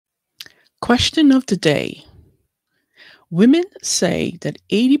Question of the day. Women say that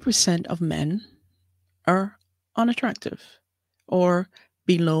 80% of men are unattractive or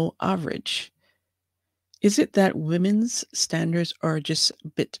below average. Is it that women's standards are just a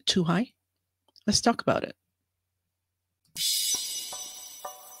bit too high? Let's talk about it.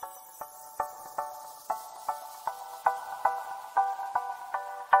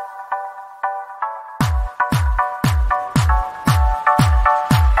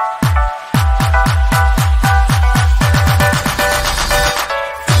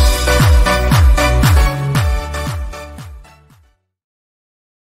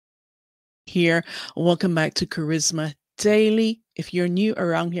 Here, welcome back to Charisma Daily. If you're new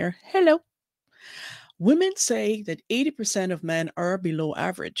around here, hello. Women say that 80% of men are below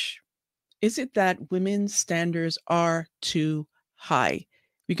average. Is it that women's standards are too high?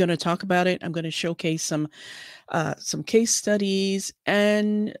 We're going to talk about it. I'm going to showcase some case studies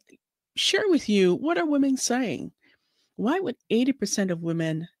and share with you what are women saying. Why would 80% of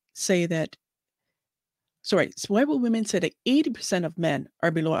women say that? Sorry, so why would women say that 80% of men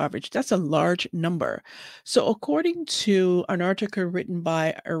are below average? That's a large number. So, according to an article written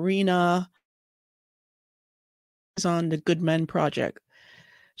by Arena on the Good Men Project,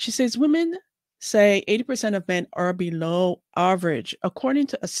 she says women say 80% of men are below average. According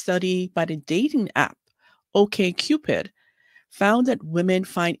to a study by the dating app OkCupid, found that women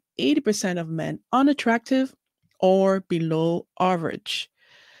find 80% of men unattractive or below average.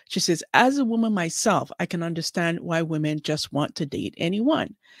 She says, as a woman myself, I can understand why women just want to date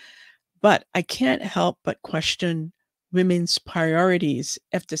anyone. But I can't help but question women's priorities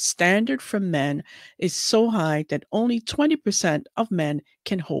if the standard for men is so high that only 20% of men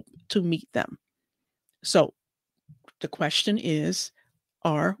can hope to meet them. So the question is,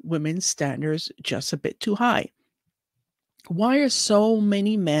 are women's standards just a bit too high? Why are so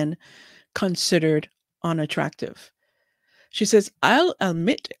many men considered unattractive? She says, I'll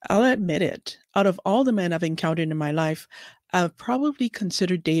admit it. Out of all the men I've encountered in my life, I've probably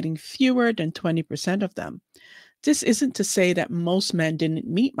considered dating fewer than 20% of them. This isn't to say that most men didn't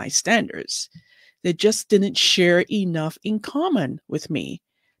meet my standards. They just didn't share enough in common with me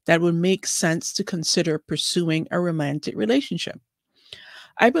that would make sense to consider pursuing a romantic relationship.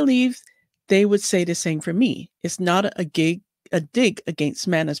 I believe they would say the same for me. It's not a dig against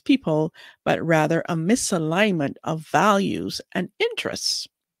men as people, but rather a misalignment of values and interests.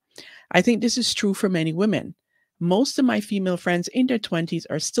 I think this is true for many women. Most of my female friends in their 20s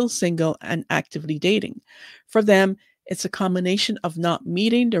are still single and actively dating. For them, it's a combination of not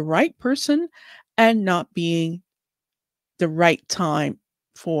meeting the right person and not being the right time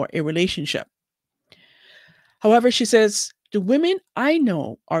for a relationship. However, she says, the women I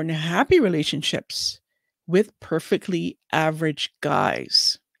know are in happy relationships with perfectly average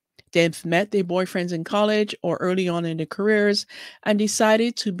guys. They've met their boyfriends in college or early on in their careers and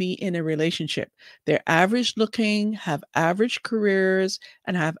decided to be in a relationship. They're average looking, have average careers,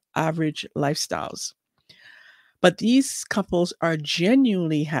 and have average lifestyles. But these couples are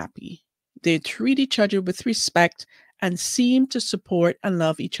genuinely happy. They treat each other with respect and seem to support and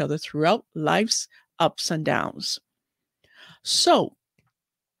love each other throughout life's ups and downs. So,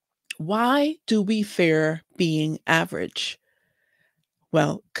 why do we fear being average?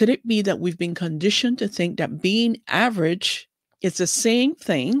 Well, could it be that we've been conditioned to think that being average is the same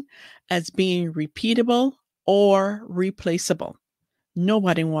thing as being repeatable or replaceable?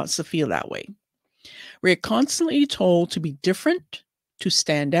 Nobody wants to feel that way. We're constantly told to be different, to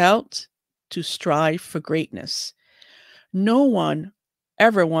stand out, to strive for greatness. No one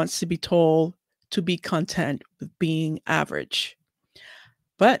ever wants to be told to be content with being average.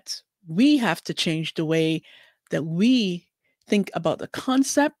 But we have to change the way that we think about the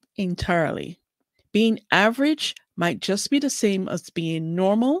concept entirely. Being average might just be the same as being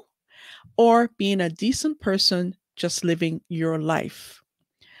normal or being a decent person just living your life.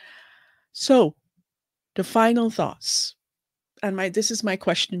 So, the final thoughts, and this is my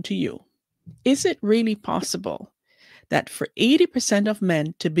question to you. Is it really possible that for 80% of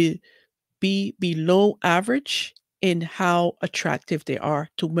men to be below average in how attractive they are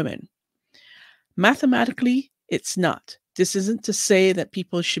to women? Mathematically, it's not. This isn't to say that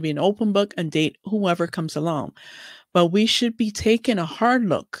people should be an open book and date whoever comes along, but we should be taking a hard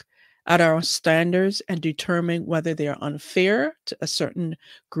look at our standards and determine whether they are unfair to a certain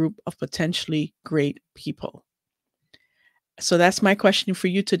group of potentially great people. So that's my question for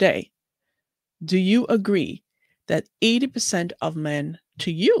you today. Do you agree that 80% of men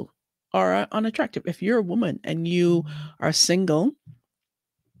to you are unattractive? If you're a woman and you are single,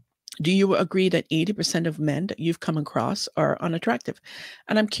 Do you agree that 80% of men that you've come across are unattractive?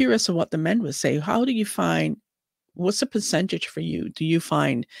 And I'm curious of what the men would say. How do you find what's the percentage for you? Do you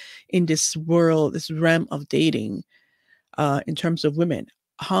find in this world, this realm of dating, in terms of women,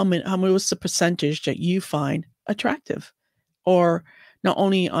 how many what's the percentage that you find attractive? Or not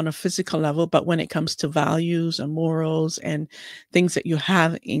only on a physical level, but when it comes to values and morals and things that you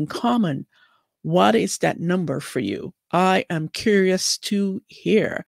have in common, what is that number for you? I am curious to hear.